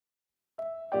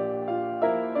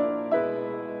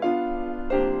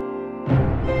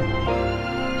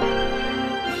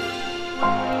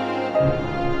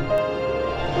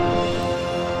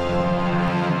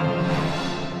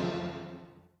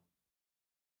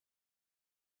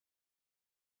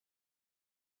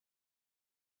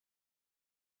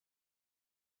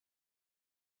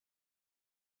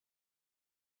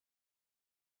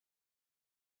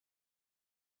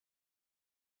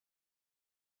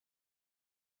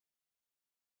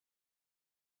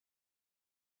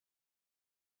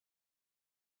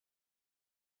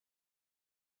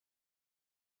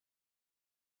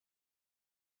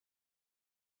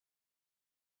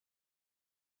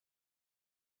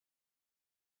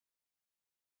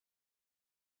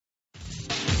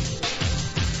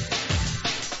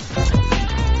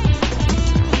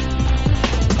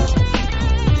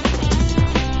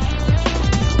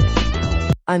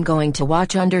I'm going to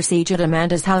watch Under Siege at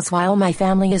Amanda's house while my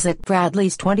family is at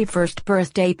Bradley's 21st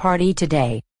birthday party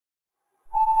today.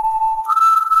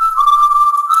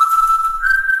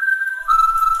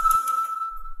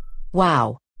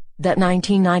 Wow. That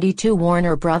 1992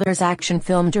 Warner Brothers action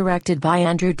film directed by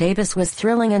Andrew Davis was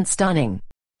thrilling and stunning.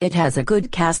 It has a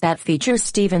good cast that features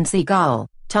Steven Seagal,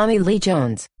 Tommy Lee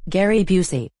Jones, Gary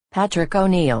Busey, Patrick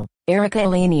O'Neill, Erika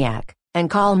Eleniak, and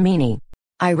Carl Meany.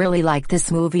 I really like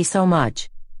this movie so much.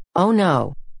 Oh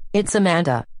no. It's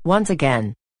Amanda, once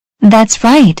again. That's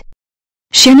right.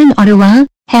 Shannon Ottawa,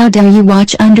 how dare you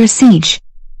watch Under Siege?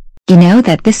 You know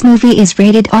that this movie is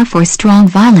rated R for strong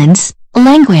violence,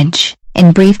 language,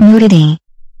 and brief nudity.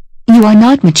 You are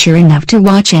not mature enough to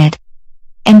watch it.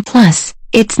 And plus,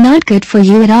 it's not good for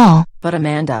you at all. But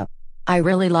Amanda, I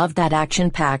really love that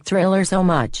action-packed thriller so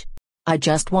much. I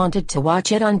just wanted to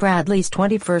watch it on Bradley's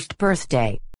 21st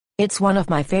birthday. It's one of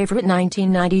my favorite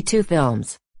 1992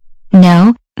 films.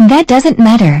 No, that doesn't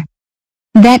matter.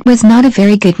 That was not a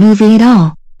very good movie at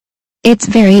all. It's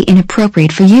very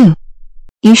inappropriate for you.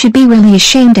 You should be really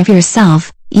ashamed of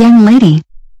yourself, young lady.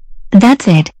 That's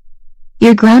it.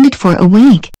 You're grounded for a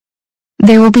week.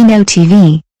 There will be no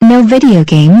TV, no video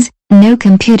games, no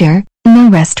computer, no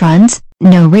restaurants,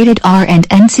 no rated R and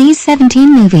NC-17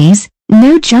 movies,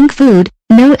 no junk food,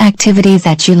 no activities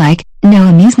that you like, no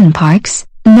amusement parks,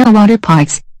 no water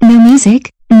parks, no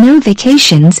music, no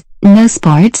vacations, no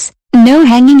sports, no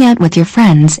hanging out with your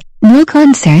friends, no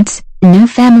concerts, no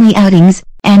family outings,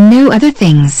 and no other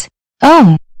things.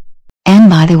 Oh. And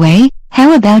by the way,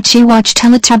 how about you watch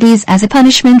Teletubbies as a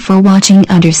punishment for watching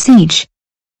Under Siege?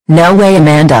 No way,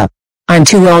 Amanda. I'm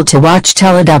too old to watch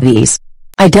Teletubbies.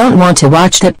 I don't want to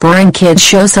watch that boring kids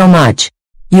show so much.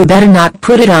 You better not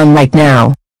put it on right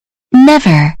now.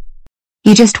 Never.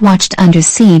 You just watched Under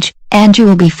Siege, and you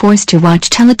will be forced to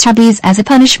watch Teletubbies as a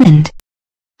punishment.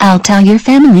 I'll tell your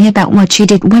family about what you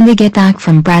did when we get back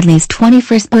from Bradley's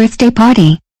 21st birthday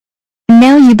party.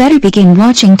 Now you better begin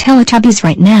watching Teletubbies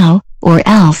right now, or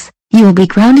else you will be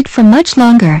grounded for much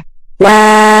longer.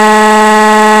 Wow.